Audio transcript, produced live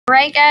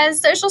right, guys,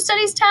 social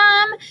studies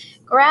time.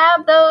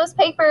 Grab those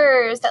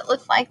papers that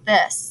look like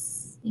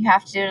this. You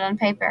have to do it on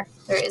paper.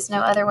 There is no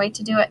other way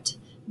to do it.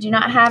 Do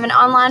not have an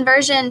online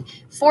version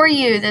for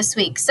you this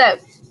week. So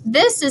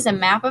this is a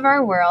map of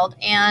our world,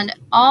 and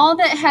all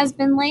that has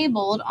been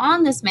labeled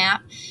on this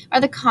map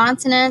are the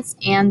continents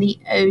and the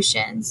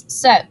oceans.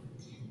 So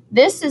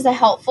this is a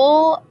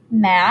helpful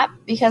map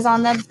because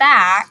on the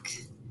back,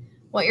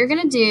 what you're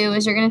going to do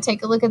is you're going to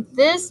take a look at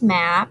this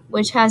map,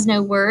 which has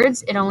no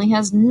words. It only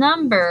has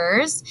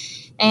numbers.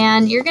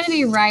 And you're going to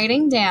be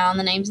writing down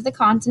the names of the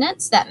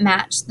continents that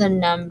match the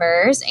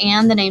numbers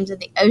and the names of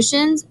the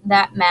oceans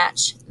that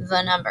match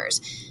the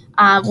numbers.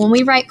 When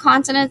we write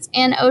continents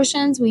and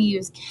oceans, we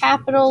use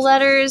capital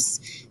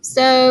letters.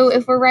 So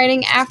if we're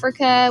writing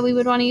Africa, we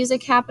would want to use a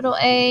capital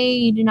A.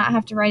 You do not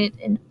have to write it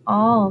in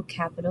all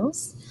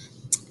capitals.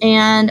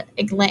 And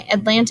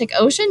Atlantic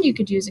Ocean, you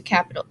could use a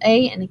capital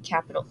A and a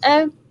capital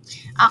O.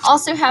 I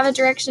also have a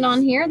direction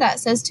on here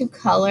that says to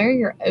color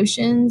your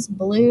oceans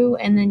blue,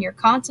 and then your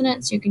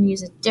continents, you can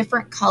use a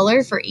different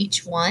color for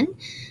each one.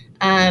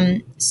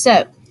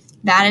 So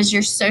that is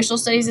your social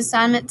studies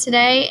assignment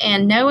today,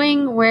 and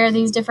knowing where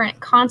these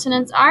different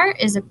continents are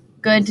is a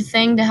good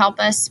thing to help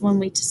us when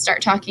we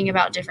start talking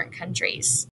about different countries.